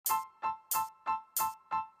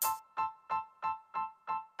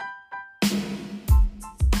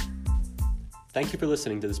Thank you for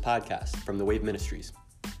listening to this podcast from The Wave Ministries.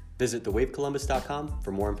 Visit thewavecolumbus.com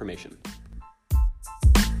for more information.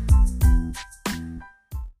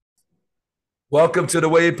 Welcome to the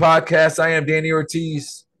Wave Podcast. I am Danny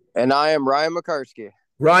Ortiz. And I am Ryan Mocarski.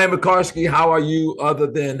 Ryan Mocarski, how are you other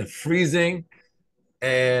than freezing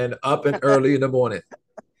and up and early in the morning?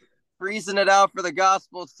 Freezing it out for the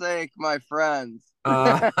gospel's sake, my friends.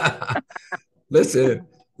 Listen,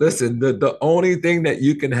 the only thing that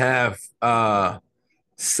you can have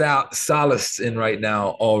solace in right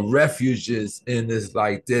now or refuges in is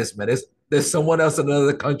like this, man. There's someone else in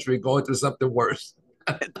another country going through something worse.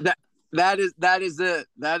 That is it.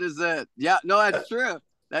 Yeah, no, that's true.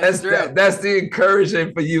 That's true. That's the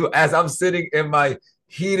encouragement for you as I'm sitting in my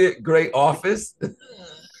heated gray office.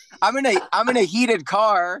 I'm in a heated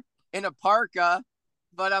car in a parka,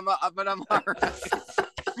 but I'm all right.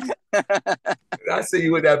 I see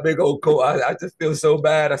you with that big old coat. I just feel so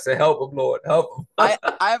bad. I said, help him, Lord, help him. I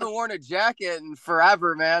haven't worn a jacket in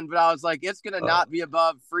forever, man, but I was like, it's going to not be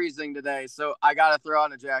above freezing today, so I got to throw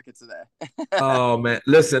on a jacket today. Oh, man.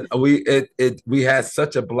 Listen, we had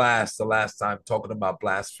such a blast the last time talking about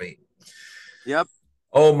blasphemy. Yep.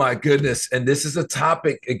 Oh, my goodness. And this is a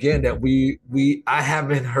topic, again, that I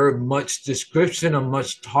haven't heard much description or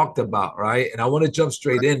much talked about, right? And I want to jump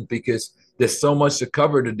straight in because there's so much to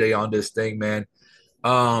cover today on this thing, man.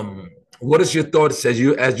 What is your thoughts as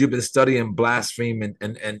you've been studying blasphemy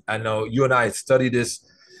and I know you and I study this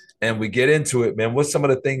and we get into it, man. What's some of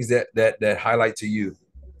the things that highlight to you?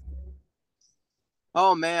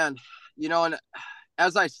 Oh man, and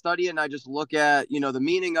as I study it and I just look at, the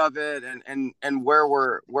meaning of it and where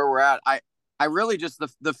we're at, I really just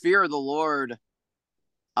the fear of the Lord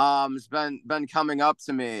has been coming up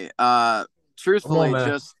to me. Truthfully,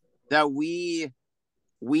 just that we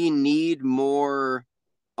need more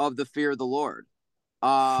of the fear of the Lord.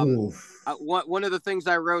 One of the things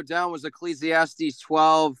I wrote down was Ecclesiastes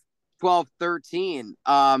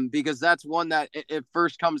 12:13, because that's one that it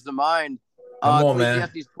first comes to mind.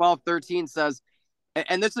 Ecclesiastes 12:13 says,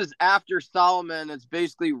 and this is after Solomon has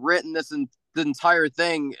basically written the entire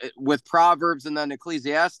thing with Proverbs and then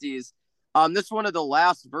Ecclesiastes. This is one of the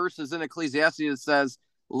last verses in Ecclesiastes that says,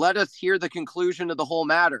 let us hear the conclusion of the whole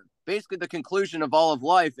matter. Basically, the conclusion of all of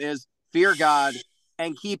life is fear God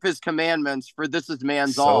and keep his commandments, for this is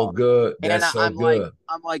man's all. So good. That's and so good.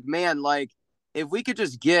 I'm like, man, like if we could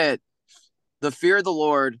just get the fear of the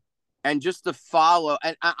Lord and just to follow,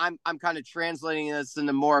 and I'm kind of translating this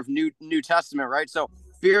into more of New Testament, right? So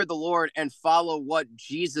fear the Lord and follow what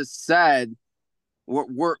Jesus said.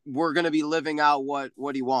 We're going to be living out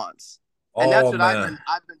what he wants, and that's what I've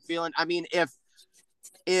been feeling. I mean, if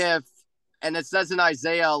and it says in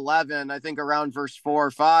Isaiah 11, I think around verse 4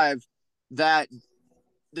 or 5, that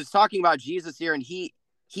it's talking about Jesus here, and he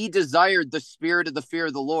desired the spirit of the fear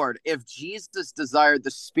of the Lord. If Jesus desired the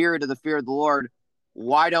spirit of the fear of the Lord,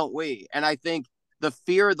 why don't we? And I think the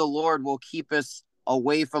fear of the Lord will keep us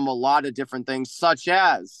away from a lot of different things, such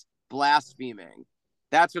as blaspheming.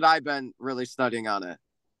 That's what I've been really studying on it.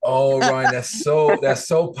 Oh, Ryan, that's so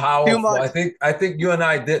powerful. I think you and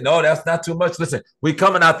I did. No, that's not too much. Listen, we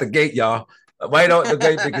coming out the gate, y'all. Right out the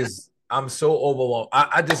gate because I'm so overwhelmed.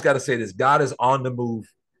 I just got to say this. God is on the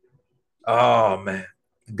move. Oh, man.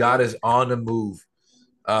 God is on the move.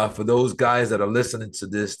 For those guys that are listening to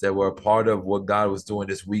this, that were a part of what God was doing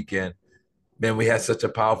this weekend, man, we had such a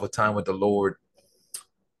powerful time with the Lord.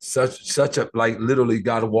 Such a, like, literally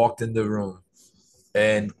God walked in the room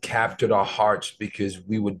and captured our hearts because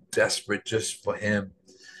we were desperate just for him.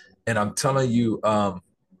 And I'm telling you,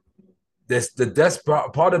 this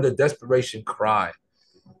part of the desperation cry.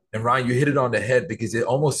 And Ryan, you hit it on the head because it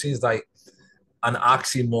almost seems like an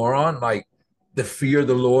oxymoron, like the fear of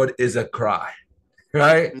the Lord is a cry,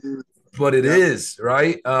 right? But it is,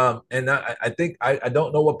 right? And I think I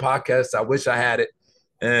don't know what podcast. I wish I had it.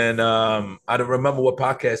 And I don't remember what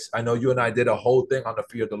podcast. I know you and I did a whole thing on the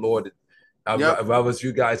fear of the Lord. If I was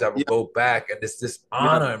you guys, I would go back, and it's this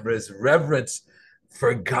honor and this reverence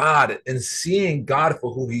for God and seeing God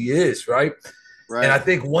for who he is, right? And I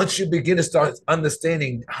think once you begin to start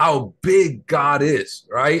understanding how big God is,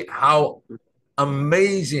 right? How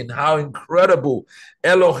amazing, how incredible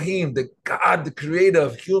Elohim, the God, the creator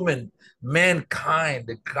of mankind,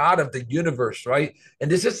 the God of the universe, right? And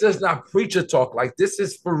this is just not preacher talk. Like, this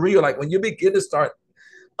is for real. Like, when you begin to start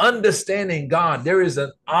understanding God, there is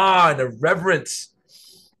an awe and a reverence.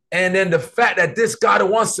 And then the fact that this God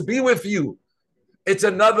wants to be with you, it's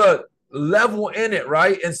another level in it,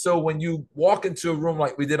 right? And so when you walk into a room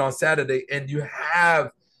like we did on Saturday and you have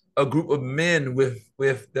a group of men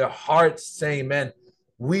with their hearts saying, man,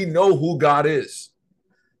 we know who God is.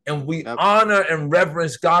 and we honor and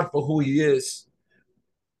reverence God for who he is.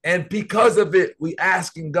 And because of it, we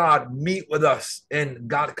asking God, meet with us, and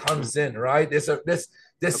God comes in, right?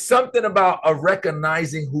 There's something about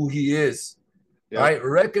recognizing who he is, right?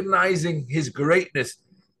 Recognizing his greatness.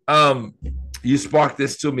 You sparked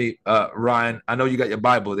this to me, Ryan. I know you got your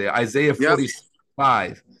Bible there. Isaiah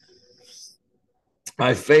 45.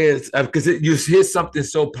 My faith, because you hear something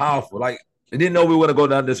so powerful. Like, I didn't know we want to go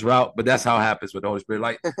down this route, but that's how it happens with the Holy Spirit.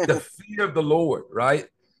 Like the fear of the Lord, right?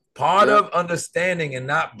 Part of understanding and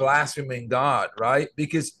not blaspheming God, right?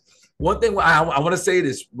 Because one thing I want to say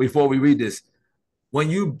this before we read this. When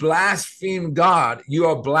you blaspheme God, you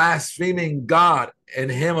are blaspheming God and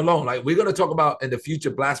him alone. Like we're going to talk about in the future,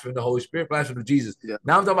 blaspheming the Holy Spirit, blaspheming Jesus.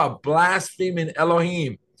 Now I'm talking about blaspheming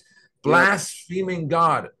Elohim, blaspheming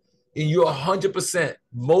God. And you're 100%.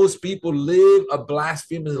 Most people live a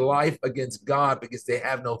blasphemous life against God because they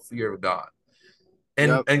have no fear of God.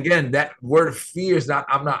 And again, that word fear is not,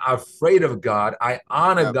 I'm not afraid of God. I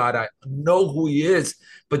honor God. I know who he is,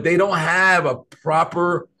 but they don't have a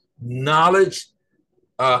proper knowledge,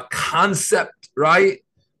 concept, right?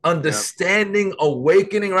 Understanding,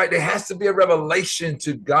 awakening, right? There has to be a revelation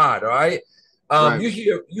to God, right? You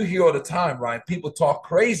hear all the time, right? People talk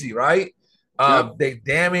crazy, right? They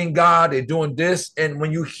damning God, they're doing this. And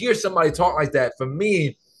when you hear somebody talk like that, for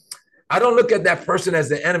me, I don't look at that person as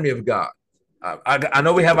the enemy of God. I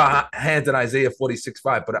know we have our hands in Isaiah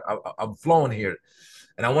 46:5, but I'm flowing here.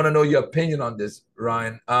 And I want to know your opinion on this,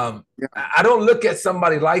 Ryan. I don't look at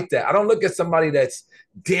somebody like that. I don't look at somebody that's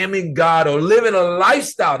damning God or living a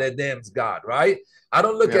lifestyle that damns God, right? I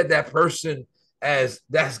don't look at that person as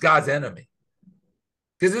that's God's enemy.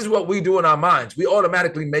 Because this is what we do in our minds. We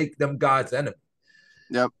automatically make them God's enemy.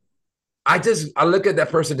 I look at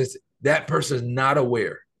that person as that person is not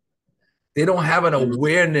aware. They don't have an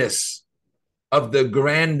awareness of the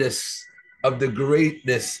grandness, of the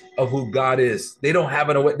greatness of who God is. They don't have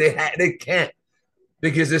an awareness. They can't,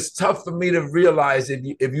 because it's tough for me to realize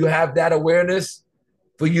if you have that awareness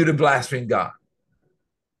for you to blaspheme God.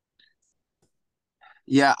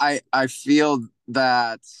 Yeah, I feel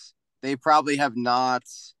that they probably have not.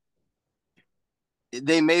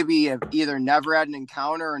 They maybe have either never had an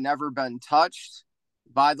encounter or never been touched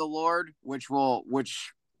by the Lord, which will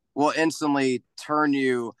instantly turn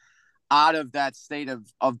you out of that state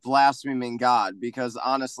of blaspheming God. Because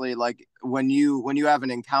honestly, like when you have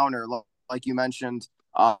an encounter, like you mentioned,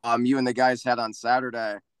 you and the guys had on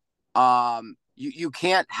Saturday, you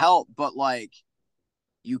can't help but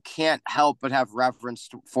have reverence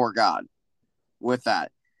for God with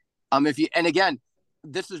that. If you, and again,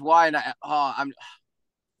 this is why, and I'm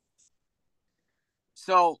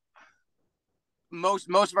so most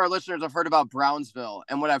of our listeners have heard about Brownsville,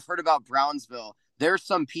 and what I've heard about Brownsville, there's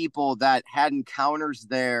some people that had encounters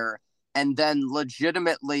there and then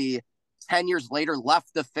legitimately 10 years later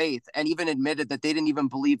left the faith and even admitted that they didn't even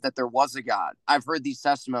believe that there was a God. I've heard these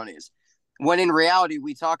testimonies, when in reality,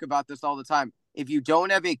 we talk about this all the time. If you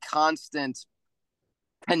don't have a constant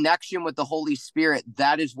connection with the Holy Spirit,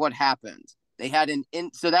 that is what happened. They had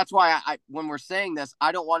so that's why I when we're saying this,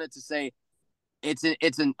 I don't want it to say it's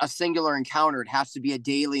a singular encounter. It has to be a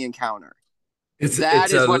daily encounter.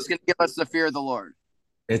 That is what's going to give us the fear of the Lord.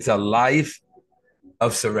 It's a life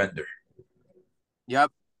of surrender.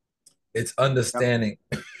 It's understanding.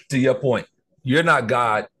 To your point, you're not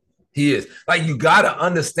God. He is. Like, you got to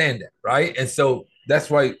understand that, right? And so that's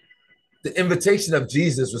why the invitation of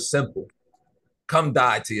Jesus was simple. Come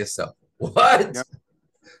die to yourself. What?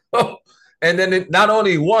 Oh, and then not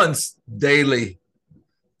only once, daily.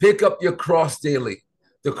 Pick up your cross daily.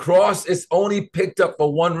 The cross is only picked up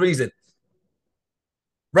for one reason.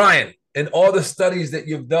 Ryan, in all the studies that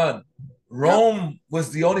you've done, Rome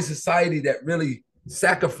was the only society that really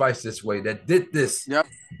sacrificed this way, that did this.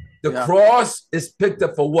 The cross is picked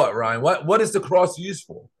up for what, Ryan? What is the cross used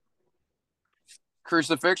for?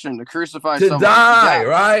 Crucifixion, to crucify to someone. Die, to death.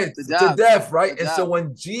 right? To death, right? To and death. So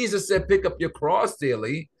when Jesus said, pick up your cross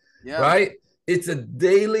daily, right? It's a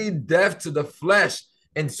daily death to the flesh.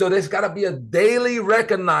 And so there's got to be a daily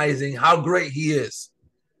recognizing how great he is.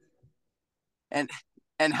 And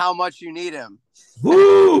how much you need him.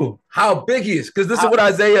 Woo! How big he is. Because this is what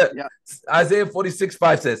Isaiah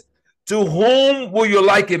 46:5 says. To whom will you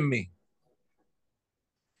liken me?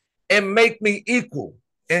 And make me equal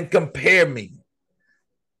and compare me,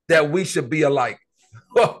 that we should be alike.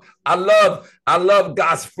 Oh, I love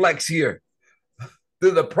God's flex here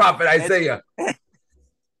through the prophet Isaiah.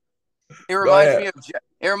 It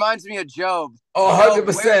reminds me of Job. Oh,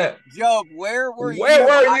 100%. Job, where were you? Where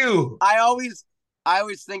were you? I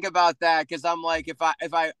always think about that, because I'm like, if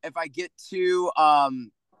I get too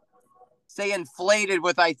say inflated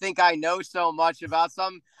with I think I know so much about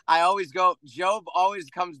something, I always go, Job always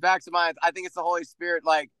comes back to mind. I think it's the Holy Spirit.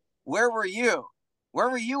 Like, where were you? Where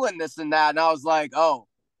were you in this and that? And I was like, oh,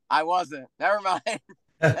 I wasn't. Never mind.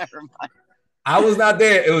 Never mind. I was not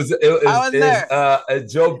there. It was there.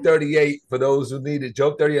 Job 38 for those who need it.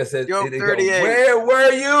 Job 38 says, Job 38. where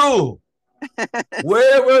were you?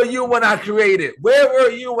 Where were you when I created? Where were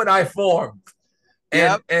you when I formed?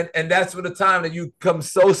 And that's when the time that you come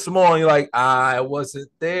so small, and you're like, I wasn't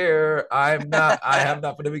there. I am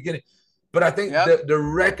not from the beginning. But I think the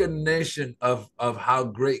recognition of how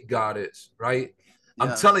great God is, right? Yeah.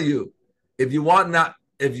 I'm telling you,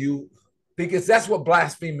 because that's what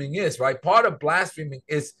blaspheming is, right? Part of blaspheming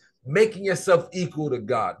is making yourself equal to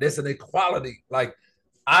God. There's an equality. Like,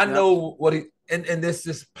 I know what and there's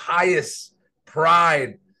this pious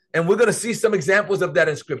pride. And we're going to see some examples of that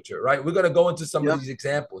in scripture, right? We're going to go into some of these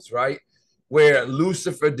examples, right? Where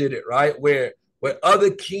Lucifer did it, right? Where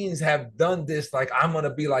other kings have done this, like, I'm going to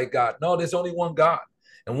be like God. No, there's only one God.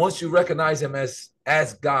 And once you recognize him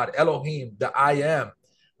as God, Elohim, the I am,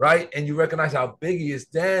 right? And you recognize how big he is,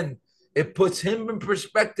 then it puts him in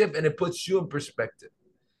perspective and it puts you in perspective,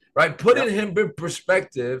 right? Putting him in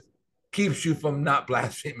perspective keeps you from not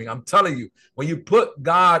blaspheming. I'm telling you, when you put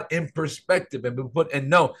God in perspective and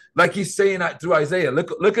know, like he's saying through Isaiah,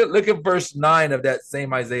 look at verse 9 of that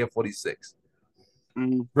same Isaiah 46.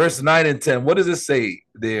 Verse 9 and 10. What does it say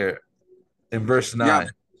there in verse 9?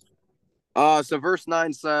 So verse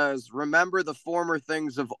 9 says, remember the former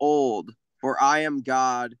things of old, for I am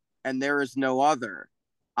God and there is no other.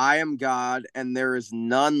 I am God and there is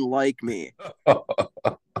none like me.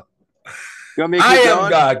 I am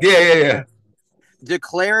God. Yeah.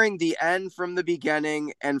 Declaring the end from the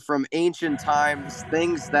beginning and from ancient times,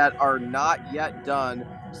 things that are not yet done,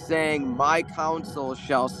 saying, my counsel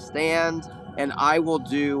shall stand and I will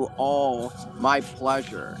do all my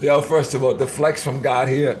pleasure. Yo, first of all, the flex from God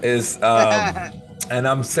here is, and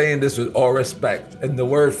I'm saying this with all respect, and the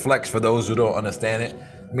word flex, for those who don't understand it,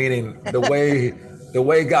 meaning the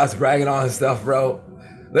way God's bragging on his stuff, bro.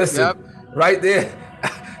 Listen, right there,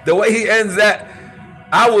 the way he ends that,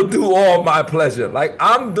 I will do all my pleasure. Like,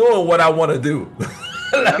 I'm doing what I want to do.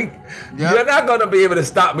 You're not going to be able to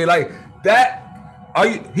stop me like that.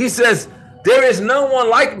 He says, there is no one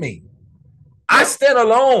like me. I stand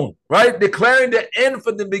alone, right? Declaring the end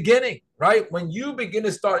from the beginning, right? When you begin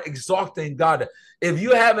to start exalting God, if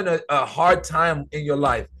you're having a hard time in your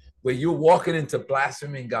life where you're walking into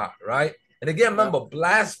blaspheming God, right? And again, remember,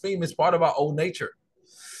 blaspheme is part of our old nature.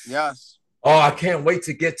 Yes. Oh, I can't wait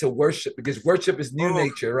to get to worship, because worship is new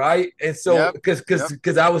nature, right? And so,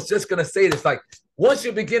 because I was just going to say this, like, once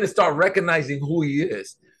you begin to start recognizing who he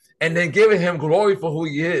is and then giving him glory for who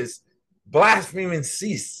he is, blaspheming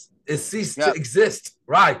cease to exist,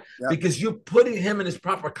 right? Because you're putting him in his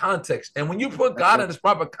proper context. And when you put God in his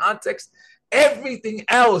proper context, everything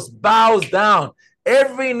else bows down.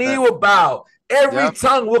 Every knee will bow. Every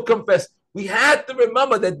tongue will confess. We have to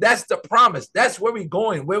remember that that's the promise. That's where we're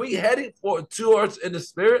going. Where we're heading towards in the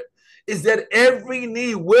spirit is that every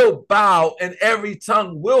knee will bow and every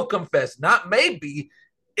tongue will confess. Not maybe,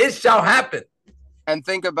 it shall happen. And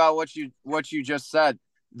think about what you just said.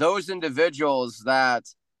 Those individuals that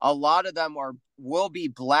a lot of them will be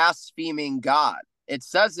blaspheming God. It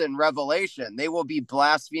says in Revelation, they will be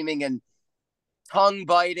blaspheming and tongue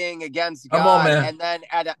biting against God. Come on, man. And then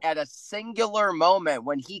at a singular moment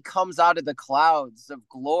when he comes out of the clouds of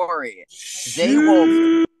glory,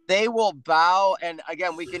 they will bow. And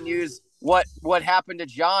again, we can use what happened to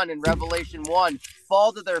John in Revelation 1,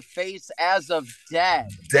 fall to their face as of dead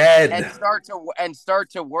and start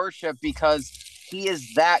to worship, because he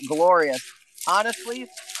is that glorious. Honestly,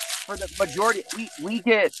 for the majority, we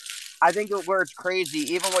get, I think where it's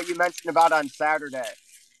crazy, even what you mentioned about on Saturday,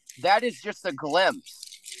 that is just a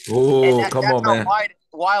glimpse. Oh, come on, man. How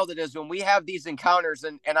wild it is when we have these encounters,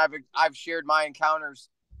 and I've shared my encounters.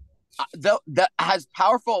 That as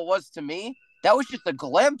powerful it was to me, that was just a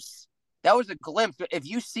glimpse. That was a glimpse. If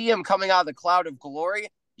you see him coming out of the cloud of glory,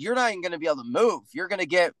 you're not even going to be able to move. You're going to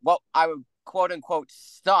get what I would quote unquote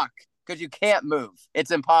stuck, because you can't move.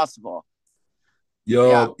 It's impossible.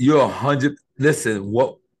 Yo, you're 100. Listen,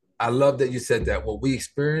 what I love that you said that. What we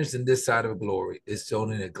experience in this side of glory is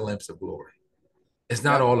shown in a glimpse of glory. It's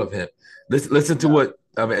not all of him. Listen to what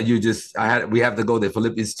I mean. We have to go there.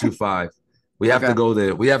 Philippians 2:5. We have to go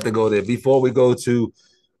there. We have to go there before we go to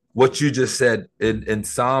what you just said in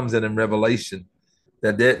Psalms and in Revelation,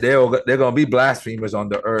 that they're going to be blasphemers on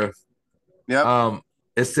the earth. Yeah.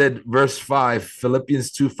 It said, verse 5,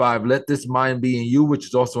 Philippians 2:5. Let this mind be in you, which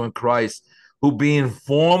is also in Christ, who being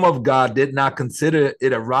form of God did not consider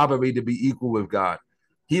it a robbery to be equal with God.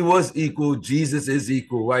 He was equal. Jesus is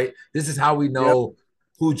equal, right? This is how we know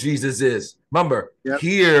who Jesus is. Remember,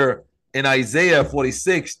 here in Isaiah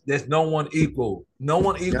 46, there's no one equal. No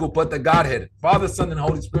one equal but the Godhead. Father, Son, and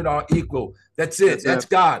Holy Spirit are equal. That's it. That's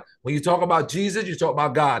God. When you talk about Jesus, you talk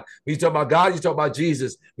about God. When you talk about God, you talk about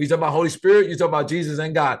Jesus. When you talk about Holy Spirit, you talk about Jesus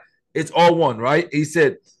and God. It's all one, right? He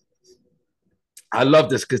said, I love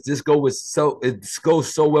this because it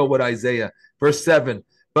goes so well with Isaiah. Verse 7,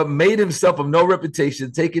 but made himself of no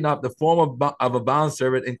reputation, taking up the form of a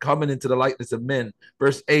bondservant and coming into the likeness of men.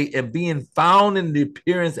 Verse 8, and being found in the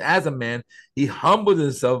appearance as a man, he humbled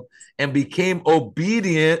himself and became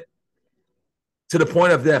obedient to the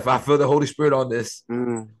point of death. I feel the Holy Spirit on this.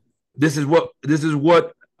 This is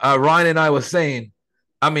what Ryan and I were saying.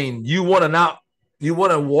 I mean, you want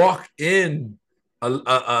to walk in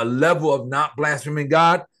a level of not blaspheming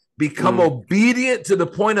God, become obedient to the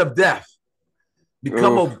point of death.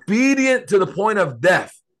 Become obedient to the point of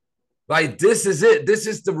death. Like, this is it. This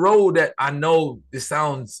is the road that I know this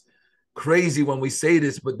sounds crazy when we say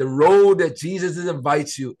this, but the road that Jesus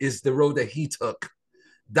invites you is the road that he took.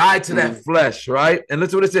 Died to that flesh, right? And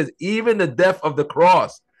listen what it says, even the death of the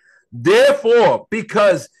cross. Therefore,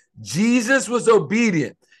 because Jesus was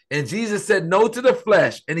obedient and Jesus said no to the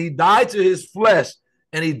flesh and he died to his flesh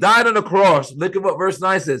and he died on the cross. Look at what verse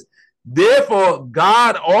 9 says. Therefore,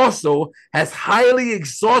 God also has highly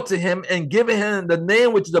exalted him and given him the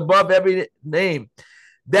name which is above every name,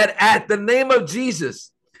 that at the name of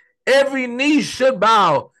Jesus, every knee should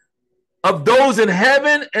bow, of those in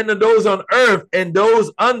heaven and of those on earth and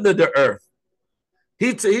those under the earth.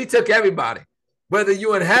 He took everybody, whether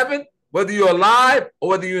you're in heaven, whether you're alive, or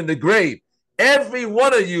whether you're in the grave. Every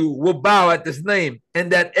one of you will bow at this name,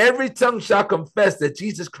 and that every tongue shall confess that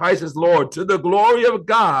Jesus Christ is Lord, to the glory of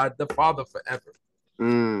God the Father forever.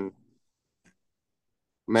 Man.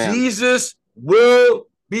 Jesus will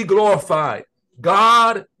be glorified.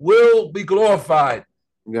 God will be glorified.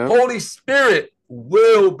 Yep. Holy Spirit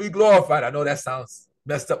will be glorified. I know that sounds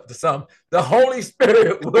messed up to some. The Holy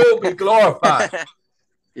Spirit will be glorified.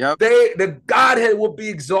 The Godhead will be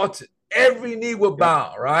exalted. Every knee will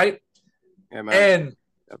bow, right? And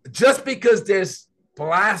just because there's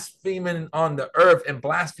blaspheming on the earth and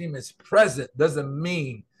blasphemy is present doesn't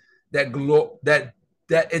mean that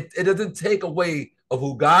it doesn't take away of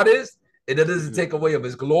who God is. It doesn't take away of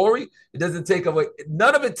his glory. It doesn't take away.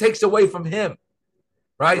 None of it takes away from him,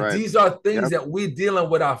 right? These are things that we're dealing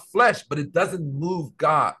with our flesh, but it doesn't move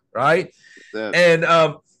God, right? And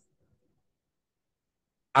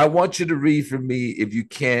I want you to read for me, if you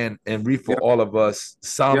can, and read for all of us,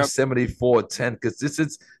 Psalm 74:10, because this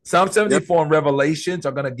is Psalm 74 and Revelations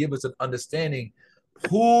are going to give us an understanding.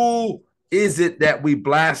 Who is it that we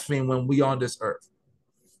blaspheme when we on this earth?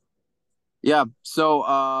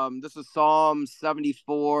 So this is Psalm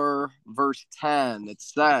 74, verse 10. It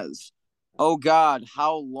says, "Oh God,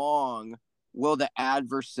 how long will the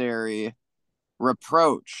adversary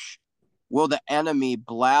reproach? Will the enemy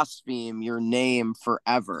blaspheme your name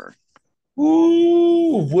forever?"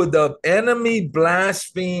 Ooh, would the enemy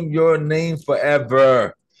blaspheme your name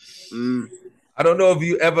forever? I don't know if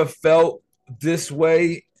you ever felt this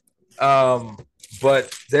way,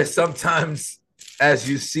 but there's sometimes as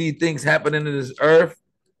you see things happening in this earth,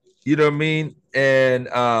 you know what I mean? And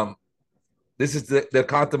this is the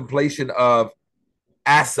contemplation of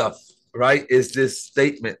Asaph, right? Is this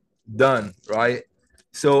statement done, right?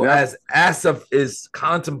 So as Asaph is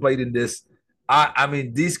contemplating this, I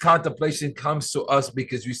mean, these contemplation comes to us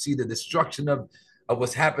because you see the destruction of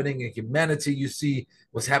what's happening in humanity. You see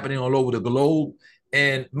what's happening all over the globe.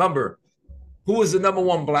 And remember, who is the number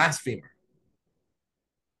one blasphemer?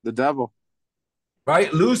 The devil.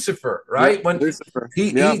 Right? Lucifer, right? When Lucifer.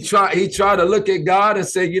 He tried to look at God and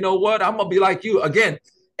say, you know what? I'm going to be like you. Again,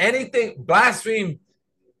 anything blaspheme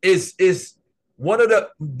is one of the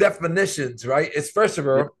definitions, right? It's first of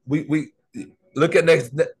all, we look at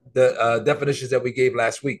the definitions that we gave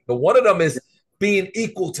last week. But one of them is being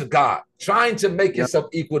equal to God, trying to make yourself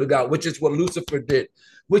equal to God, which is what Lucifer did.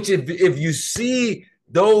 Which if you see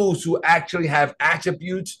those who actually have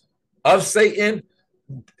attributes of Satan,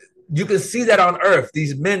 you can see that on earth,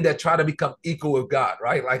 these men that try to become equal with God,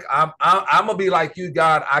 right? Like, I'm gonna be like you,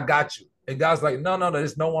 God, I got you. And God's like, no,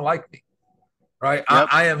 there's no one like me, right?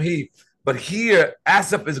 I am he. But here,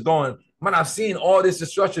 Asaph is going, man, I've seen all this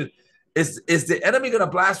destruction. Is the enemy going to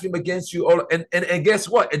blaspheme against you? And guess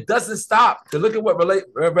what? It doesn't stop. To look at what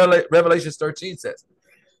Revelation 13 says.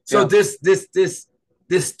 So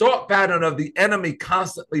this thought pattern of the enemy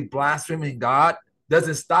constantly blaspheming God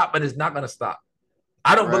doesn't stop, and it's not going to stop.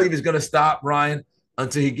 I don't believe he's going to stop, Ryan,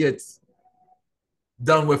 until he gets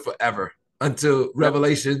done with forever, until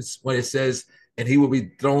Revelations, when it says, and he will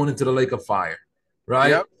be thrown into the lake of fire, right?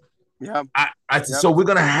 Yep. So we're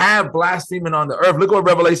going to have blaspheming on the earth. Look at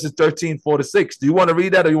Revelation 13:4-6. Do you want to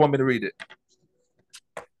read that, or you want me to read it?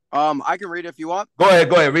 I can read it if you want. Go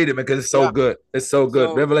ahead, read it, man, because it's so good. It's so good.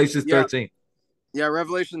 So, Revelation 13. Yeah,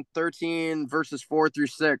 Revelation 13, verses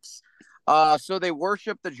 4-6. So they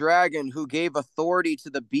worship the dragon who gave authority to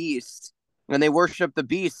the beast, and they worship the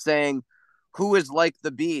beast, saying, who is like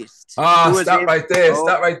the beast? Stop right there.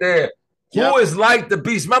 Stop right there. Who is like the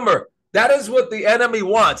beast? Remember, that is what the enemy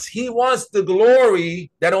wants. He wants the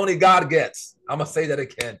glory that only God gets. I'm going to say that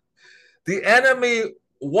again. The enemy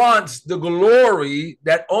wants the glory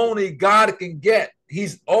that only God can get.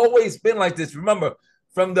 He's always been like this. Remember,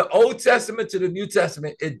 from the Old Testament to the New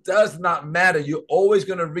Testament, it does not matter. You're always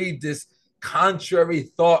going to read this contrary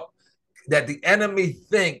thought that the enemy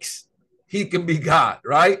thinks he can be God,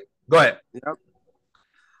 right? Go ahead.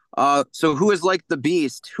 Yep. So who is like the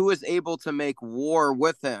beast? Who is able to make war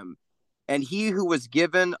with him? And he who was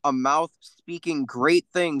given a mouth speaking great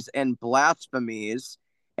things and blasphemies,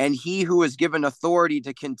 and he who was given authority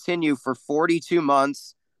to continue for 42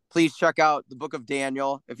 months. Please check out the book of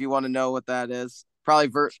Daniel if you want to know what that is.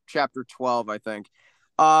 Probably chapter 12, I think.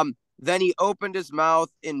 Then he opened his mouth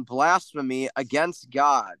in blasphemy against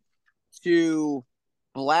God to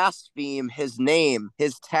blaspheme his name,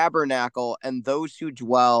 his tabernacle, and those who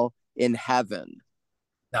dwell in heaven.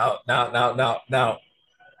 Now.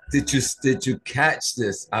 Did you catch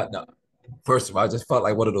this? No. First of all, I just felt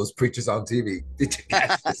like one of those preachers on TV. Did you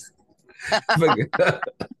catch this?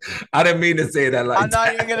 I didn't mean to say that. I'm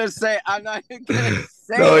not even gonna say.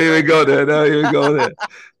 No, here we go there.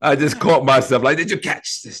 I just caught myself. Like, did you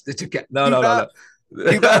catch this? Did you catch? No.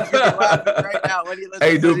 You guys are laughing right now when you listen.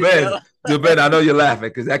 Hey, Duben, I know you're laughing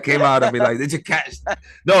because that came out of me. Like, did you catch?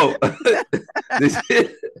 No.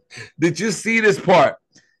 Did you see this part?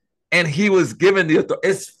 And he was given the authority.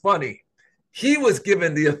 It's funny. He was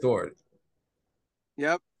given the authority.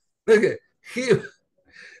 Yep. Look at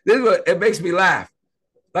this is what it makes me laugh.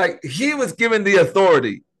 Like, he was given the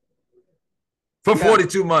authority for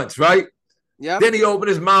 42 months, right? Yeah. Then he opened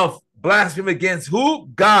his mouth, blaspheme against who?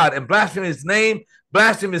 God, and blaspheme his name,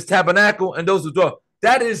 blaspheme his tabernacle, and those who dwell.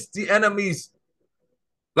 That is the enemy's.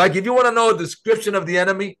 Like, if you want to know a description of the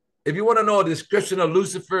enemy, if you want to know a description of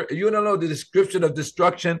Lucifer, if you want to know the description of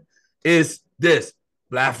destruction, is this: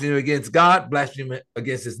 blasphemy against God, blasphemy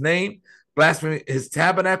against his name, blasphemy his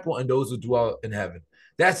tabernacle, and those who dwell in heaven.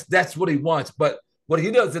 That's what he wants. But what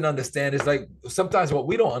he doesn't understand is, like, sometimes what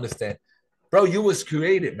we don't understand. Bro, you was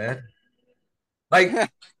created, man. Like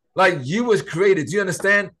you was created. Do you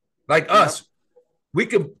understand? Like us, we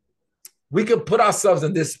can put ourselves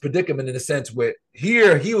in this predicament in a sense where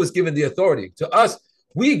here he was given the authority. To us,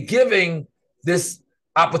 we giving this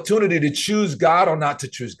opportunity to choose God or not to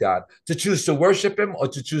choose God, to choose to worship him or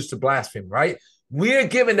to choose to blaspheme, right? We're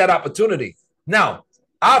given that opportunity. Now,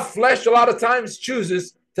 our flesh a lot of times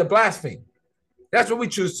chooses to blaspheme. That's what we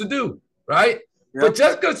choose to do, right? Yep. But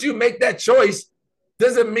just because you make that choice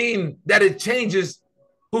doesn't mean that it changes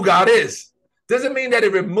who God is. Doesn't mean that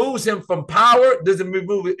it removes him from power. It doesn't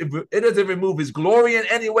remove his glory in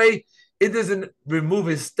any way. It doesn't remove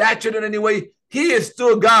his stature in any way. He is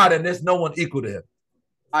still God, and there's no one equal to him.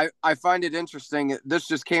 I find it interesting. This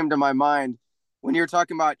just came to my mind when you're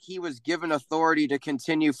talking about he was given authority to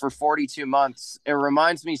continue for 42 months. It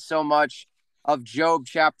reminds me so much of Job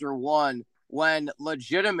chapter 1, when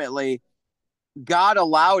legitimately God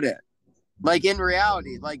allowed it. Like, in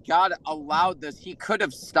reality, like, God allowed this. He could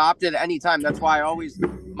have stopped it any time. That's why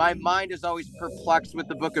my mind is always perplexed with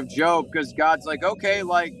the book of Job, because God's like, okay,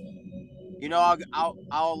 like, you know, I'll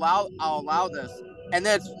allow this. And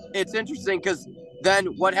then it's interesting, because then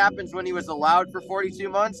what happens when he was allowed for 42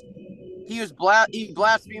 months? He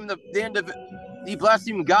blasphemed he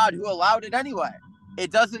blasphemed God, who allowed it anyway.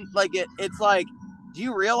 It doesn't, like, it's like, do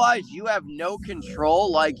you realize you have no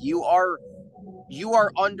control? Like, you are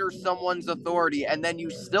under someone's authority, and then you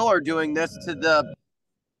still are doing this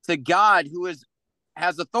to God, who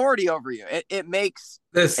has authority over you. It doesn't make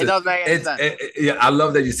any sense. Yeah, I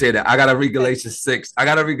love that you say that. I got to read Galatians 6.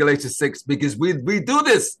 Because we do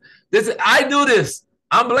this. I do this.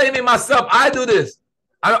 I'm blaming myself. I do this.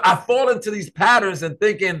 I fall into these patterns and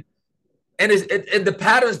thinking, and the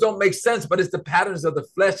patterns don't make sense, but it's the patterns of the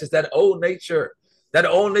flesh. It's that old nature. That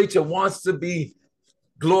old nature wants to be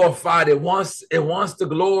glorified. It wants the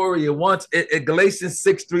glory. It wants it. Galatians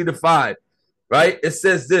 6:3-5, right? It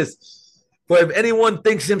says this: for if anyone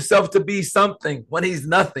thinks himself to be something when he's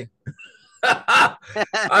nothing. I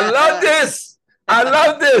love this. I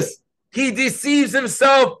love this. He deceives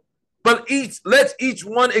himself, but lets each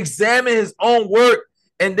one examine his own work,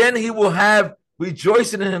 and then he will have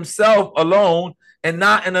rejoicing in himself alone and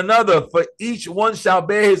not in another. For each one shall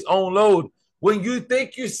bear his own load. When you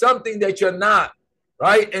think you're something that you're not,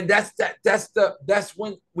 right? And that's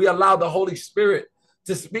when we allow the Holy Spirit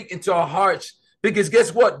to speak into our hearts. Because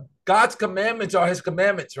guess what? God's commandments are his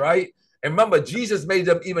commandments, right? And remember, Jesus made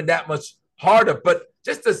them even that much harder. But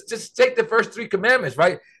just take the first 3 commandments,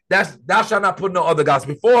 right? That's thou shalt not put no other gods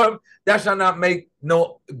before him. Thou shalt not make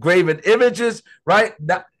no graven images, right?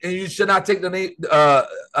 And you should not take the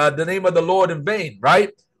name of the Lord in vain,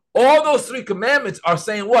 right? All those 3 commandments are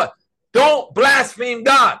saying what? Don't blaspheme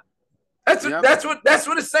God. That's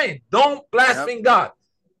what it's saying. Don't blaspheme God.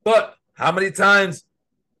 But how many times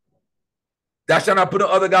thou shalt not put no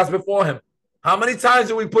other gods before him? How many times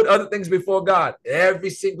do we put other things before God? Every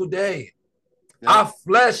single day. Our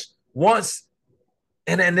flesh wants,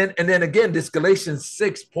 and then again, this Galatians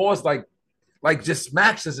 6, Paul's like just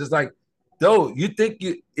smacks us. It's like, though you think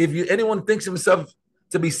anyone thinks himself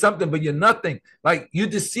to be something, but you're nothing. Like you're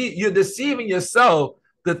deceiving yourself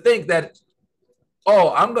to think that,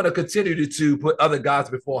 oh, I'm gonna continue to put other gods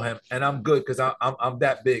before him, and I'm good because I'm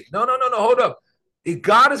that big. No, hold up.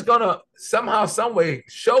 God is gonna somehow, some way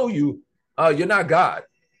show you you're not God.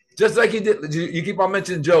 Just like he did. You keep on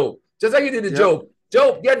mentioning Job. Just like he did to Job.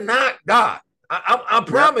 Job, you're not God. I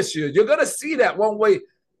promise you, you're gonna see that one way.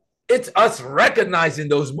 It's us recognizing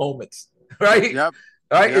those moments, right?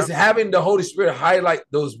 Right. It's having the Holy Spirit highlight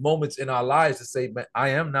those moments in our lives to say, man, I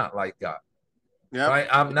am not like God. Right?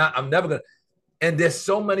 I'm never gonna. And there's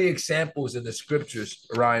so many examples in the scriptures,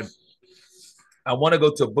 Ryan. I want to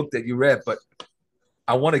go to a book that you read, but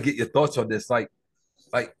I want to get your thoughts on this. Like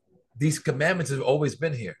these commandments have always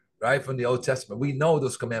been here, right? From the Old Testament. We know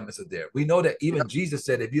those commandments are there. We know that even Jesus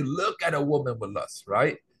said, if you look at a woman with lust,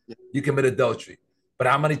 right, you commit adultery. But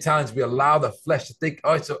how many times we allow the flesh to think,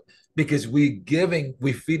 oh, so because we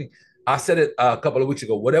feeding. I said it a couple of weeks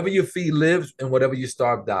ago. Whatever you feed lives, and whatever you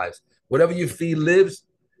starve dies. Whatever you feed lives,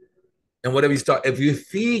 and whatever you starve. If you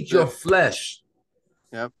feed your flesh,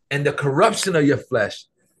 and the corruption of your flesh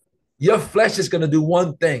is going to do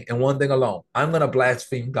one thing and one thing alone. I'm going to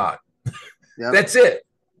blaspheme God. That's it.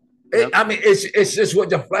 I mean, it's just what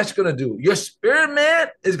your flesh is going to do. Your spirit man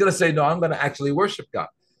is going to say, no, I'm going to actually worship God.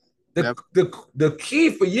 The key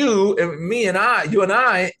for you and me and you and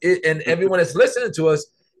I, and everyone that's listening to us,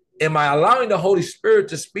 am I allowing the Holy Spirit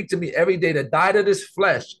to speak to me every day to die to this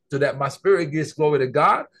flesh so that my spirit gives glory to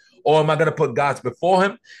God? Or am I going to put gods before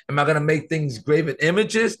him? Am I going to make things graven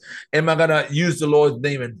images? Am I going to use the Lord's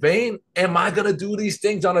name in vain? Am I going to do these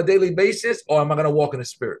things on a daily basis? Or am I going to walk in the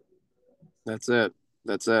spirit? That's it.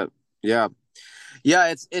 Yeah.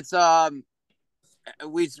 It's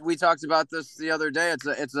we talked about this the other day.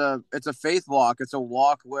 It's a faith walk. It's a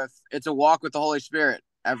walk with the Holy Spirit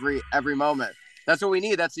every moment. That's what we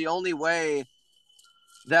need. That's the only way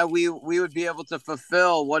that we would be able to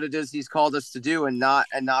fulfill what it is he's called us to do and not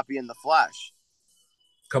be in the flesh.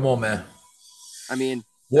 Come on, man. I mean,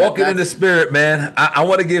 walking in the spirit, man. I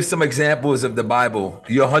want to give some examples of the Bible.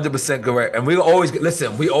 You're 100% correct. And we're always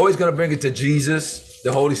going to bring it to Jesus,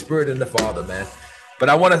 the Holy Spirit, and the Father, man. But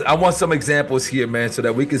I want some examples here, man, so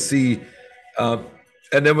that we can see, and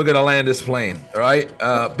then we're going to land this plane, all right?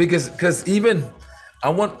 Because even I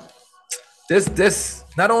want this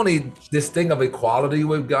not only this thing of equality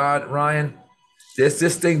with God, Ryan, there's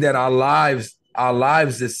this thing that our lives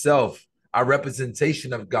itself, our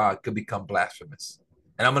representation of God could become blasphemous.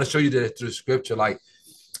 And I'm going to show you that through scripture. Like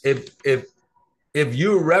if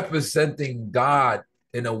you're representing God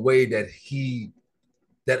in a way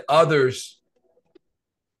that others,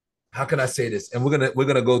 how can I say this? And we're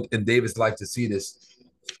gonna go in David's life to see this,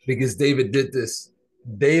 because David did this.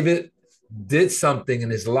 David did something in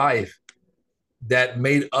his life that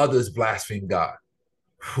made others blaspheme God.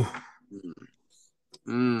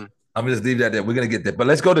 I'm gonna just leave that there. We're gonna get there, but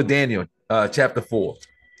let's go to Daniel chapter 4.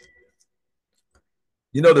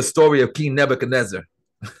 You know the story of King Nebuchadnezzar.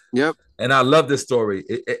 Yep. And I love this story.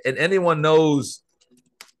 And anyone knows,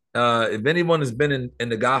 if anyone has been in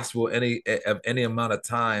the gospel any amount of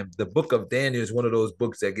time, the book of Daniel is one of those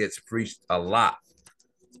books that gets preached a lot,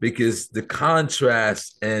 because the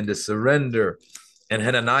contrast and the surrender, and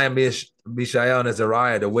Hananiah, Mishael, and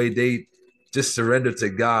Azariah, the way they just surrendered to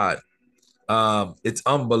God, it's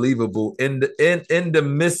unbelievable. In the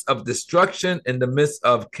midst of destruction, in the midst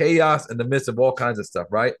of chaos, in the midst of all kinds of stuff,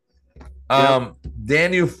 right?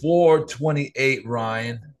 Daniel 4:28,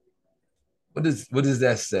 Ryan. What does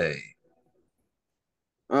that say?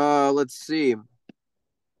 Let's see. Do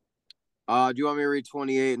you want me to read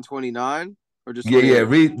 28 and 29? or just 28? Yeah.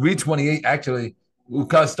 28? Read 28. Actually,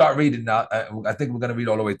 we'll start reading now. I think we're gonna read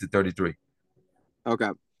all the way to 33. Okay.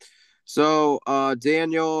 So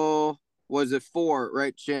Daniel, was it 4,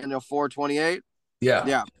 right? Daniel 4:28? Yeah.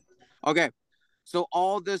 Yeah. Okay. So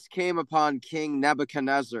all this came upon King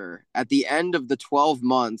Nebuchadnezzar. At the end of the 12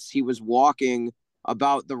 months, he was walking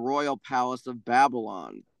about the royal palace of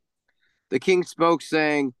Babylon. The king spoke,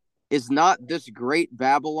 saying, "Is not this great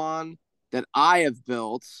Babylon that I have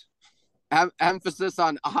built," emphasis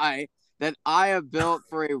on I, "that I have built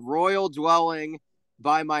for a royal dwelling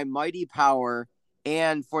by my mighty power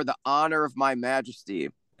and for the honor of my majesty?"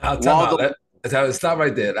 I'll tell you. Stop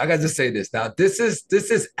right there. I gotta just say this. Now, this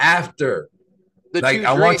is after. Like,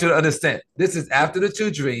 I want you to understand. This is after the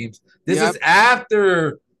 2 dreams. This is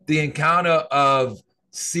after the encounter of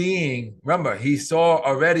seeing. Remember, he saw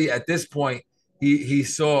already at this point. He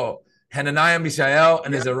saw Hananiah, Mishael,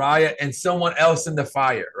 and Azariah, and someone else in the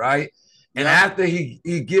fire, right? And after he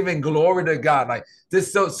giving glory to God, like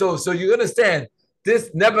this. So you understand.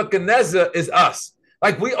 This Nebuchadnezzar is us.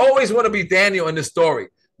 Like, we always want to be Daniel in the story.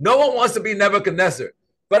 No one wants to be Nebuchadnezzar,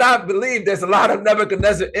 but I believe there's a lot of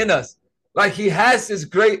Nebuchadnezzar in us. Like, he has this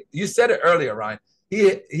great, you said it earlier, Ryan.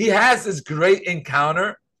 He has this great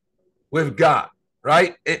encounter with God,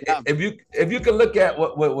 right? If you can look at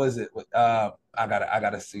what was it? I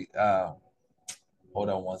gotta see. Hold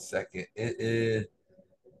on one second. It is.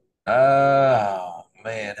 Oh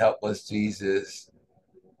man, help us, Jesus.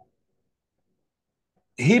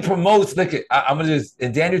 He promotes. Look at. I'm gonna just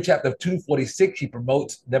in Daniel chapter 2:46. He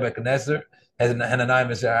promotes Nebuchadnezzar as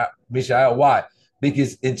Hananiah, Mishael. Why?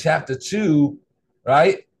 Because in chapter 2,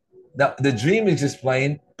 right, the dream is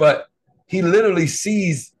explained, but he literally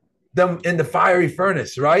sees them in the fiery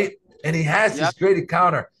furnace, right? And he has this great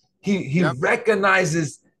encounter. He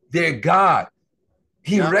recognizes their God.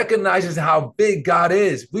 He recognizes how big God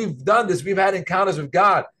is. We've done this. We've had encounters with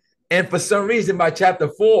God. And for some reason, by chapter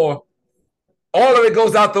 4, all of it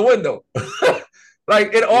goes out the window.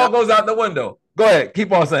 Like, it all goes out the window. Go ahead.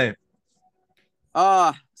 Keep on saying.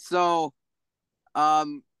 So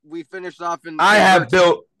we finished off in I have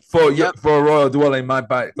built for a royal dwelling my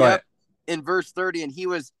body. Go ahead. In verse 30, and he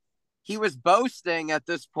was boasting at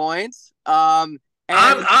this point. I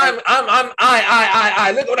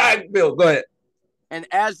look what I built. Go ahead. And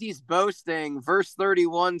as he's boasting, verse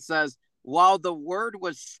 31 says, "While the word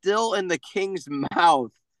was still in the king's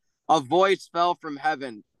mouth, a voice fell from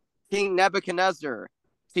heaven. King Nebuchadnezzar,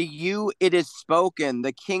 to you it is spoken,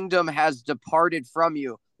 the kingdom has departed from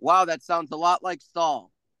you." Wow, that sounds a lot like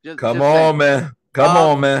Saul. Come on, man. Come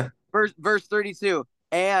on, man. Verse 32,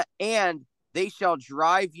 and they shall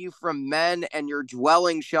drive you from men, and your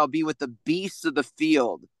dwelling shall be with the beasts of the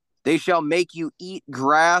field. They shall make you eat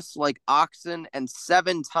grass like oxen, and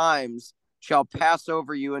 7 times shall pass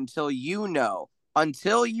over you until you know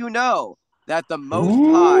that the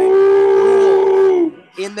Most High rules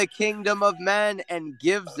in the kingdom of men and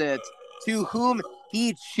gives it to whom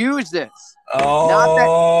he chooses.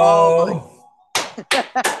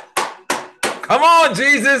 Come on,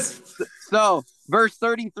 Jesus. So, verse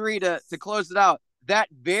 33 to close it out. That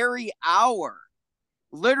very hour,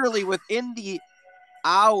 literally within the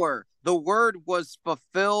hour, the word was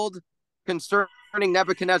fulfilled concerning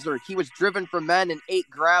Nebuchadnezzar. He was driven from men and ate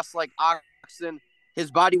grass like oxen. His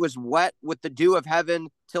body was wet with the dew of heaven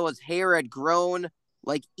till his hair had grown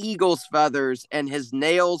like eagle's feathers and his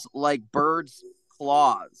nails like birds'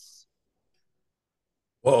 claws.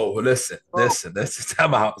 Whoa, listen.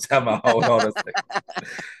 Time out. Hold on a second.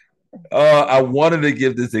 I wanted to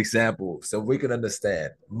give this example so we can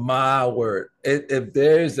understand. My word. If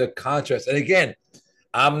there's a contrast, and again,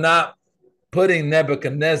 I'm not putting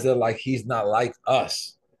Nebuchadnezzar like he's not like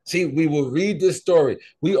us. See, we will read this story.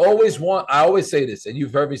 I always say this, and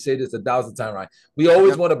you've heard me say this 1,000 times, right? We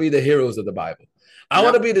always want to be the heroes of the Bible. I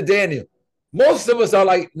want to be the Daniel. Most of us are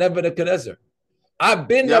like Nebuchadnezzar. I've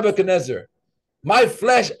been Nebuchadnezzar. My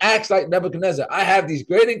flesh acts like Nebuchadnezzar. I have these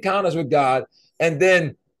great encounters with God, and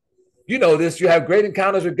then you know this. You have great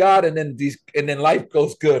encounters with God, and then life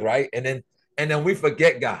goes good, right? And then we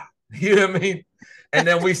forget God. You know what I mean? And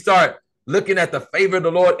then we start looking at the favor of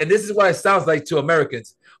the Lord. And this is what it sounds like to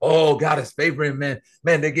Americans. Oh, God is favoring man.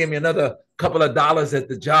 Man, they gave me another couple of dollars at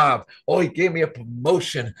the job. Oh, he gave me a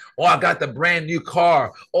promotion. Oh, I got the brand new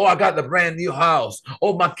car. Oh, I got the brand new house.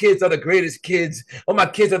 Oh, my kids are the greatest kids. Oh, my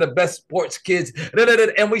kids are the best sports kids.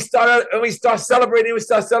 And we start celebrating.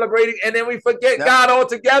 And then we forget God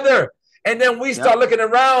altogether. And then we start looking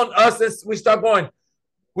around us and we start going,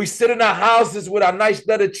 we sit in our houses with our nice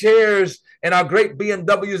leather chairs and our great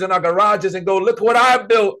BMWs in our garages and go, look what I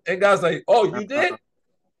built. And God's like, oh, you did?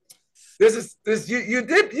 You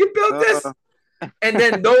built this? And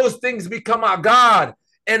then those things become our God,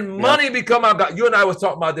 and money become our God. You and I was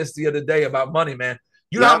talking about this the other day about money, man.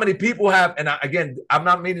 You know how many people have, and again, I'm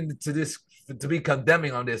not meaning to be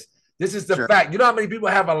condemning on this. This is the fact. You know how many people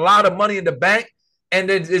have a lot of money in the bank, and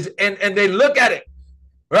they look at it,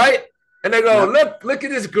 right? And they go, look at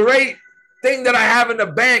this great thing that I have in the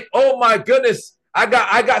bank. Oh my goodness, I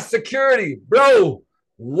got security, bro.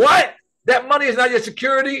 What? That money is not your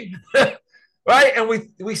security, right? And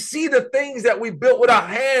we see the things that we built with our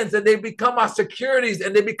hands, and they become our securities,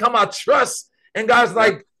 and they become our trust. And God's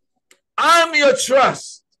like, I'm your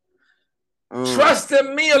trust. Trust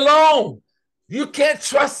in me alone. You can't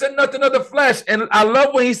trust in nothing of the flesh. And I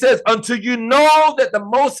love when he says, until you know that the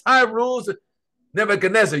Most High rules.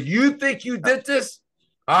 Nebuchadnezzar, you think you did this?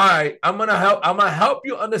 All right, I'm gonna help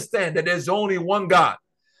you understand that there's only one God.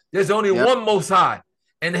 There's only one Most High,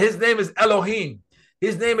 and his name is Elohim.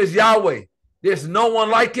 His name is Yahweh. There's no one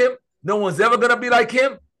like him. No one's ever gonna be like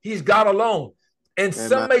him. He's God alone. And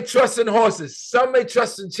some may trust in horses, some may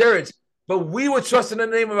trust in chariots, but we would trust in the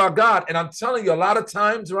name of our God. And I'm telling you, a lot of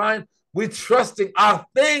times, Ryan, we're trusting our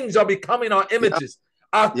things are becoming our images.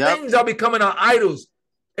 Our things are becoming our idols.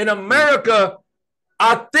 In America,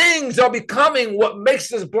 our things are becoming what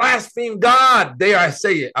makes us blaspheme God. There I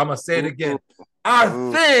say it. I'm going to say it again.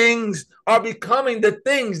 Our things are becoming the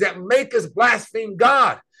things that make us blaspheme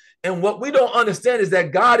God. And what we don't understand is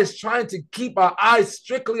that God is trying to keep our eyes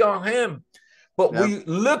strictly on him. But we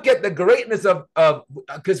look at the greatness of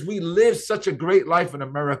because we live such a great life in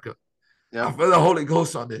America. I feel the Holy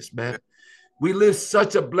Ghost on this, man. We live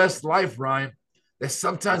such a blessed life, Ryan, that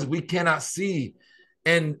sometimes we cannot see.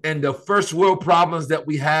 And the first world problems that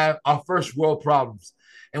we have are first world problems.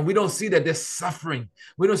 And we don't see that there's suffering.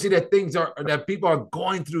 We don't see that that people are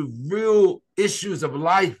going through real issues of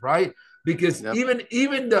life, right? Because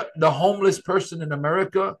even the homeless person in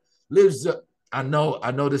America lives, I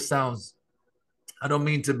know this sounds, I don't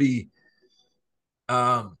mean to be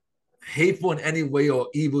hateful in any way or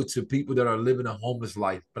evil to people that are living a homeless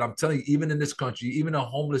life. But I'm telling you, even in this country, even a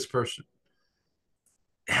homeless person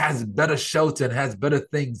has better shelter and has better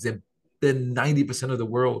things than 90% of the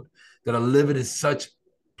world that are living in such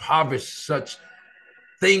poverty, such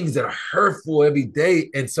things that are hurtful every day.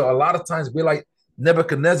 And so a lot of times we're like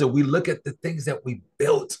Nebuchadnezzar, we look at the things that we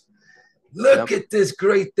built. Look at this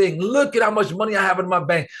great thing. Look at how much money I have in my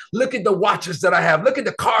bank. Look at the watches that I have. Look at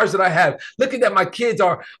the cars that I have. Look at that my kids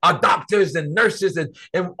are doctors and nurses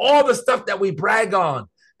and all the stuff that we brag on,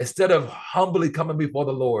 instead of humbly coming before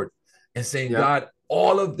the Lord and saying, God,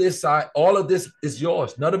 all of this is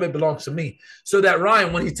yours. None of it belongs to me. So that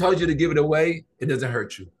Ryan, when he tells you to give it away, it doesn't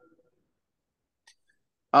hurt you.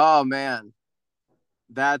 Oh man,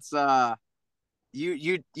 that's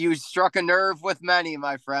you struck a nerve with many,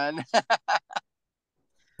 my friend.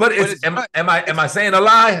 But am I saying a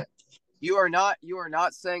lie? You are not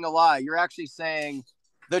saying a lie. You're actually saying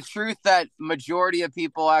the truth that majority of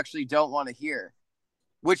people actually don't want to hear,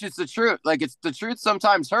 which is the truth. Like, it's the truth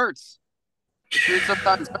sometimes hurts. The truth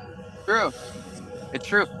sometimes hurts. True. It's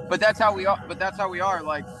true. But that's how we are.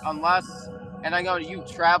 Like, unless, and I know you've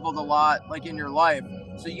traveled a lot, like, in your life,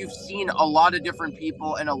 so you've seen a lot of different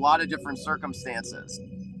people in a lot of different circumstances.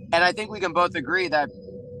 And I think we can both agree that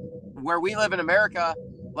where we live in America,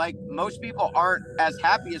 like, most people aren't as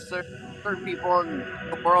happy as certain people in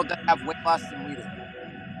the world that have way less than we do.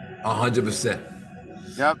 100%.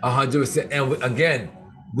 Yep. 100%. And again,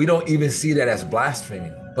 we don't even see that as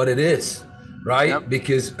blaspheming, but it is, right? Yep.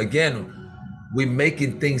 Because again, we're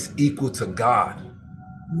making things equal to God.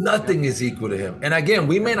 Nothing is equal to him. And again,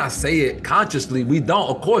 we may not say it consciously. We don't.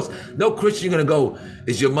 Of course, no Christian going to go,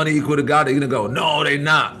 is your money equal to God? They're going to go, no, they're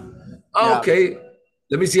not. Oh, okay.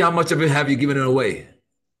 Let me see how much of it have you given it away.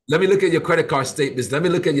 Let me look at your credit card statements. Let me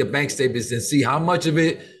look at your bank statements and see how much of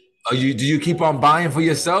it do you keep on buying for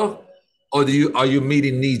yourself, or are you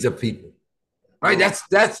meeting needs of people? Right?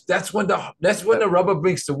 That's when the rubber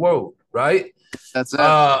meets the road, right? That's it.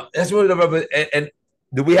 That's when the rubber and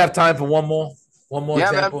do we have time for one more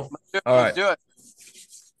example? Man. All right. Let's do it.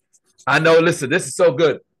 I know, listen, this is so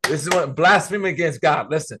good. This is what blaspheming against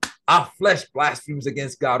God. Listen, our flesh blasphemes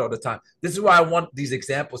against God all the time. This is why I want these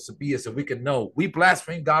examples to be here, so we can know we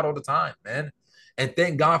blaspheme God all the time, man. And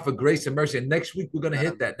thank God for grace and mercy. And next week, we're going to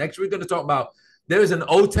hit that. Next week, we're going to talk about there's an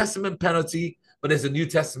Old Testament penalty, but there's a New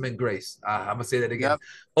Testament grace. I'm going to say that again. Yep.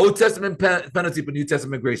 Old Testament penalty, but New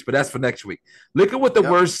Testament grace. But that's for next week. Look at what the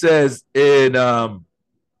word says in,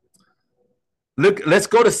 let's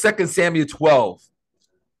go to 2 Samuel 12.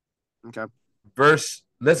 Okay. We're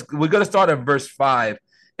going to start in verse 5.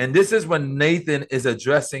 And this is when Nathan is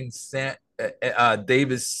addressing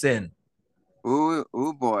David's sin. Ooh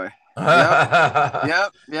boy.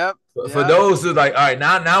 Yep. For those who like, all right,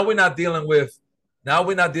 now we're not dealing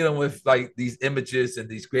with like these images and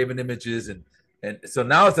these graven images, and so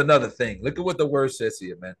now it's another thing. Look at what the word says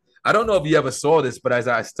here, man. I don't know if you ever saw this, but as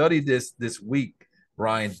I studied this week,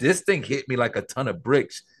 Ryan, this thing hit me like a ton of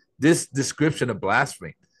bricks. This description of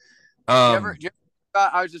blasphemy. I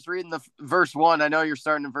was just reading the verse 1. I know you're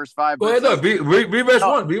starting in verse 5. Go ahead, no, read verse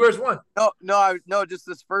 1. Read verse 1. No, just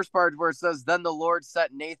this first part where it says, "Then the Lord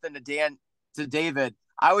sent Nathan to David."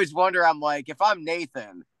 I always wonder. I'm like, if I'm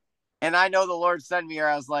Nathan, and I know the Lord sent me here,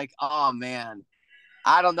 I was like, oh man,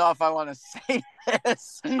 I don't know if I want to say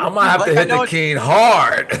this. I might have to hit the king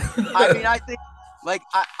hard. I mean, I think like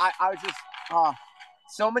I was just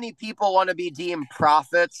so many people want to be deemed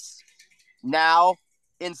prophets now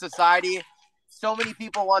in society. So many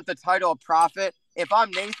people want the title of prophet. If I'm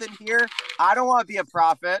Nathan here, I don't want to be a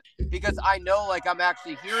prophet because I know like I'm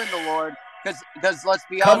actually hearing the Lord. Because let's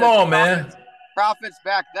be honest, come on, man. Prophets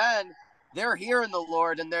back then, they're hearing the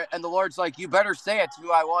Lord, and the Lord's like, you better say it to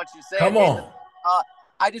who I want you to say. Come on.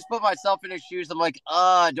 I just put myself in his shoes. I'm like,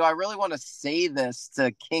 do I really want to say this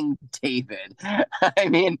to King David? I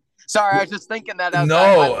mean, sorry, I was just thinking that.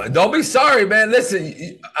 Don't be sorry, man.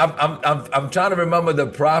 Listen, I'm trying to remember the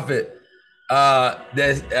prophet.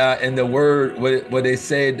 That's in the word where they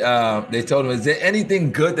said they told him, is there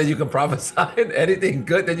anything good that you can prophesy? Anything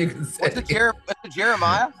good that you can say? What's it,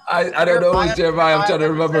 Jeremiah? I don't know who's Jeremiah. I'm trying to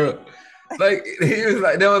remember. Like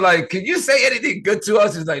they were like, can you say anything good to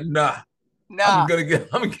us? He's like, nah. I'm gonna give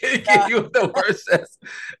you what the word says.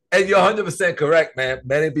 And you're 100% correct, man.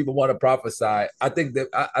 Many people want to prophesy. I think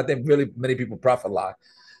really many people prophesy,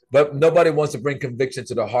 but nobody wants to bring conviction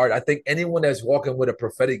to the heart. I think anyone that's walking with a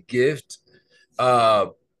prophetic gift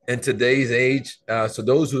in today's age, so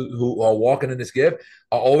those who are walking in this gift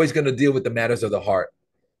are always going to deal with the matters of the heart,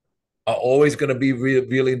 are always going to be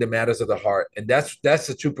revealing the matters of the heart. And that's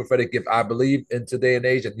the true prophetic gift. I believe in today and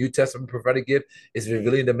age, a New Testament prophetic gift is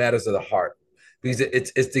revealing the matters of the heart, because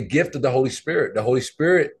it's the gift of the Holy Spirit. The Holy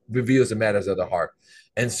Spirit reveals the matters of the heart.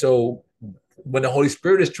 And so when the Holy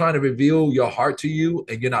Spirit is trying to reveal your heart to you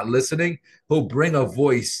and you're not listening, he'll bring a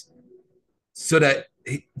voice so that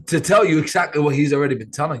to tell you exactly what he's already been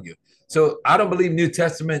telling you. So I don't believe New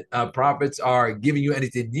Testament prophets are giving you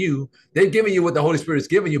anything new. They're giving you what the Holy Spirit is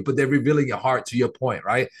giving you, but they're revealing your heart, to your point,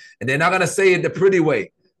 right? And they're not going to say it the pretty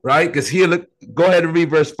way, right? Because here, look, go ahead and read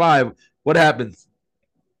verse 5. What happens?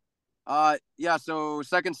 So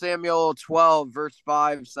 2 Samuel 12, verse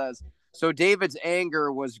 5 says, so David's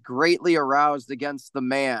anger was greatly aroused against the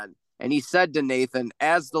man. And he said to Nathan,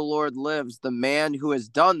 as the Lord lives, the man who has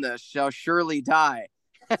done this shall surely die.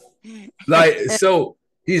 So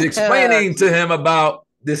he's explaining to him about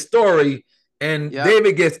this story, and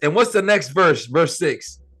David gets, and what's the next verse? Verse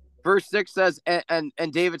 6. Verse 6 says, and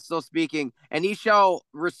David's still speaking, and he shall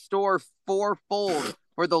restore fourfold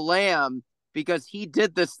for the lamb, because he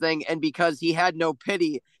did this thing and because he had no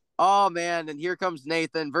pity. Oh, man. And here comes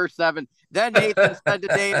Nathan. Verse 7. Then Nathan said to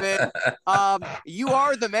David, you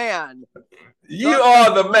are the man. You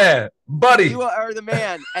are the man, buddy. You are the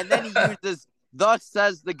man. And then he uses, thus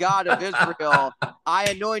says the God of Israel, I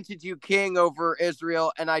anointed you king over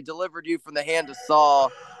Israel, and I delivered you from the hand of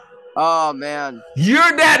Saul. Oh, man.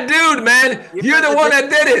 You're that dude, man. You're the one that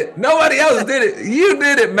did it. Nobody else did it. You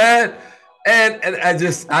did it, man. And I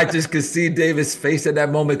just could see David's face at that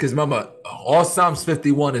moment, because remember, all Psalms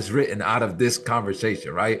 51 is written out of this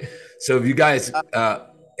conversation, right? So if you guys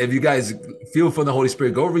feel from the Holy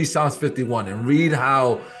Spirit, go read Psalms 51 and read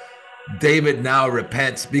how David now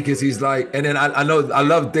repents, because he's like, and then I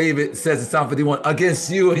love David says in Psalm 51, against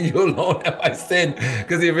you and you alone have I sinned,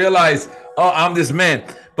 because he realized, oh, I'm this man.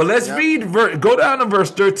 But let's read, go down to verse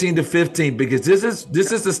 13 to 15, because this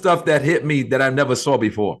is the stuff that hit me that I never saw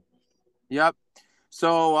before. Yep.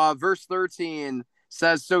 So verse 13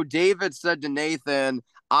 says, so David said to Nathan,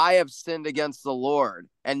 I have sinned against the Lord.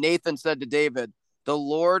 And Nathan said to David, the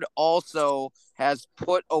Lord also has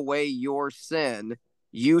put away your sin.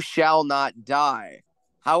 You shall not die.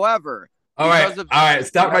 However, all right,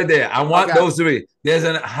 stop right there. I want those to read. There's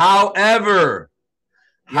an however.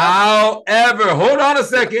 Yep. However, hold on a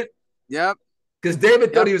second. Yep. Because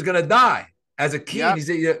David thought he was going to die as a king. He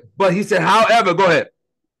said, but he said, however, go ahead.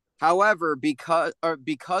 However, because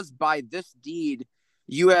by this deed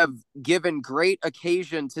you have given great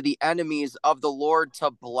occasion to the enemies of the Lord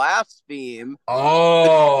to blaspheme.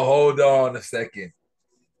 Oh, hold on a second.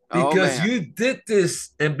 Because you did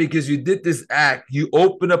this, and because you did this act, you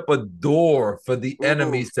open up a door for the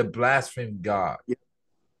enemies to blaspheme God.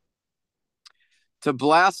 To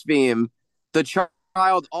blaspheme, the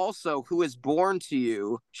child also who is born to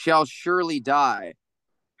you shall surely die.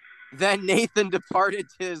 Then Nathan departed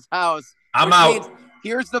to his house. I'm out. Means,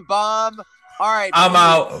 here's the bomb. All right. I'm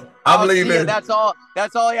out. I'm leaving. That's all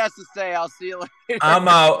he has to say. I'll see you later. I'm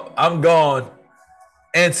out. I'm gone.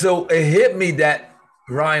 And so it hit me that,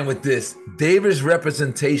 Ryan, with this, David's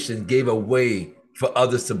representation gave a way for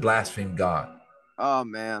others to blaspheme God. Oh,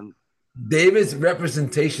 man. David's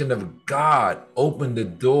representation of God opened the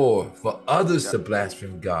door for others to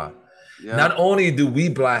blaspheme God. Not only do we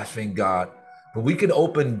blaspheme God, but we can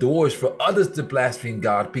open doors for others to blaspheme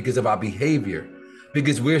God because of our behavior.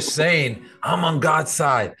 Because we're saying, I'm on God's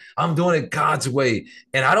side. I'm doing it God's way.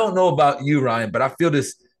 And I don't know about you, Ryan, but I feel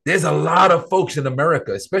this. There's a lot of folks in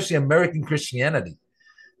America, especially American Christianity,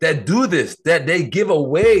 that do this, that they give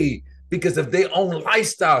away because of their own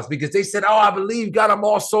lifestyles, because they said, oh, I believe God, I'm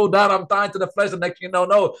all sold out, I'm dying to the flesh. The next thing you know,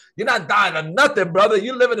 no, you're not dying to nothing, brother.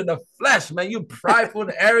 You're living in the flesh, man. You prideful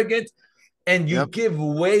and arrogant, and you give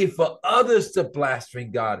way for others to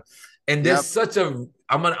blaspheme God. And there's such a,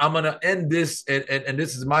 I'm gonna end this, and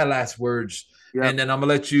this is my last words, and then I'm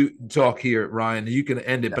gonna let you talk here, Ryan, and you can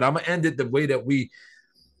end it, but I'm gonna end it the way that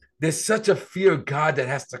there's such a fear of God that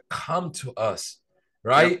has to come to us,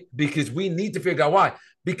 right? Because we need to fear God. Why?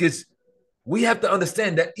 Because we have to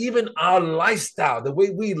understand that even our lifestyle, the way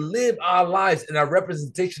we live our lives and our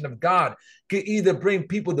representation of God could either bring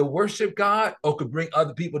people to worship God or could bring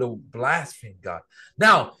other people to blaspheme God.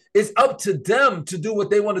 Now, it's up to them to do what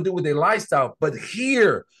they want to do with their lifestyle. But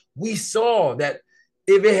here we saw that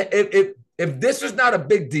if this was not a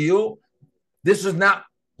big deal, this would not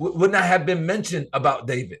have been mentioned about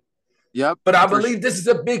David. But I believe this is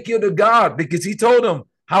a big deal to God, because he told him,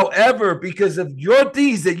 however, because of your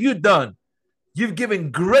deeds that you've done, you've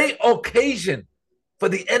given great occasion for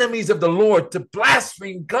the enemies of the Lord to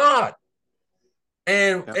blaspheme God.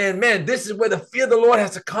 And man, this is where the fear of the Lord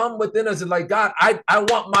has to come within us. And like, God, I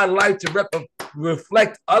want my life to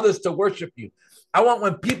reflect others to worship you. I want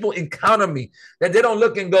when people encounter me that they don't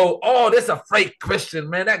look and go, oh, this is a fake Christian,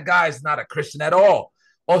 man. That guy is not a Christian at all.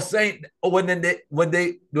 Or saying, when they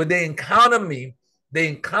encounter me, they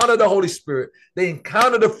encounter the Holy Spirit, they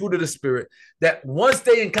encounter the fruit of the Spirit, that once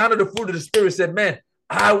they encounter the fruit of the Spirit, said, man,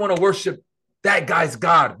 I want to worship that guy's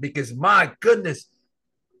God, because my goodness,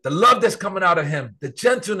 the love that's coming out of him, the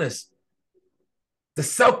gentleness, the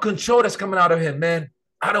self-control that's coming out of him, man,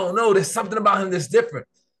 I don't know, there's something about him that's different.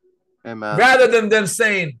 Amen. Rather than them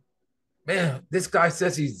saying, man, this guy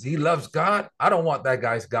says he loves God, I don't want that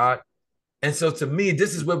guy's God. And so to me,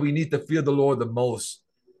 this is where we need to fear the Lord the most,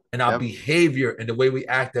 in our behavior and the way we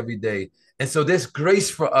act every day. And so there's grace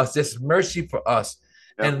for us, there's mercy for us.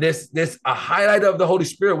 And there's a highlight of the Holy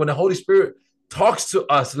Spirit. When the Holy Spirit talks to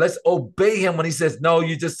us, let's obey him. When he says, no,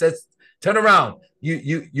 you just said, turn around.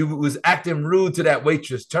 You was acting rude to that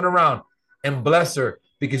waitress. Turn around and bless her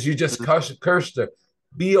because you just cursed her.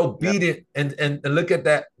 Be obedient and look at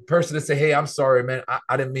that person and say, hey, I'm sorry, man.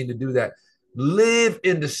 I didn't mean to do that. Live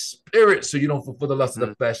in the Spirit so you don't fulfill the lust of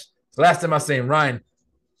the flesh. So last time I was saying, Ryan,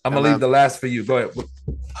 I'm going to leave the last for you. Go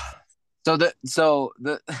ahead. So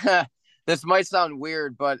this might sound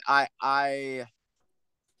weird, but I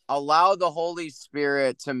allow the Holy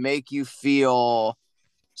Spirit to make you feel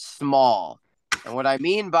small. And what I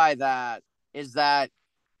mean by that is that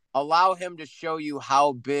allow him to show you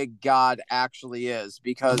how big God actually is,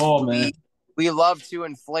 because we love to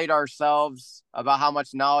inflate ourselves about how much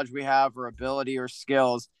knowledge we have or ability or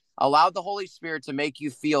skills. Allow the Holy Spirit to make you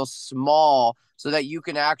feel small so that you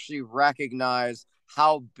can actually recognize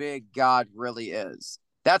how big God really is.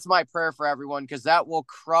 That's my prayer for everyone, because that will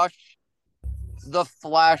crush the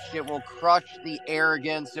flesh. It will crush the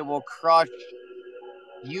arrogance. It will crush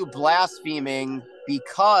you blaspheming,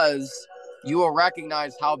 because you will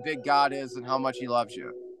recognize how big God is and how much he loves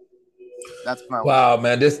you. That's my word.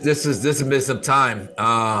 Man. This has been some time.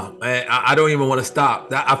 Man, I don't even want to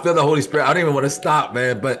stop. I feel the Holy Spirit. I don't even want to stop,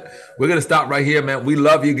 man. But we're gonna stop right here, man. We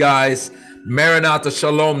love you guys. Maranatha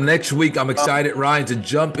Shalom. Next week, I'm excited, Ryan, to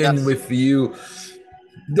jump in with you.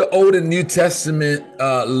 The Old and New Testament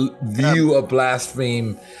view of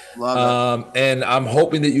blaspheme. And I'm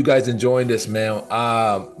hoping that you guys enjoying this, man.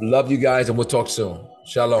 Love you guys, and we'll talk soon.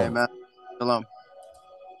 Shalom. Amen. Shalom.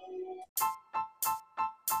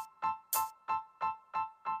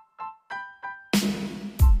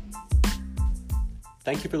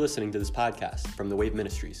 Thank you for listening to this podcast from The Wave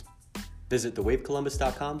Ministries. Visit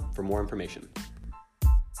thewavecolumbus.com for more information.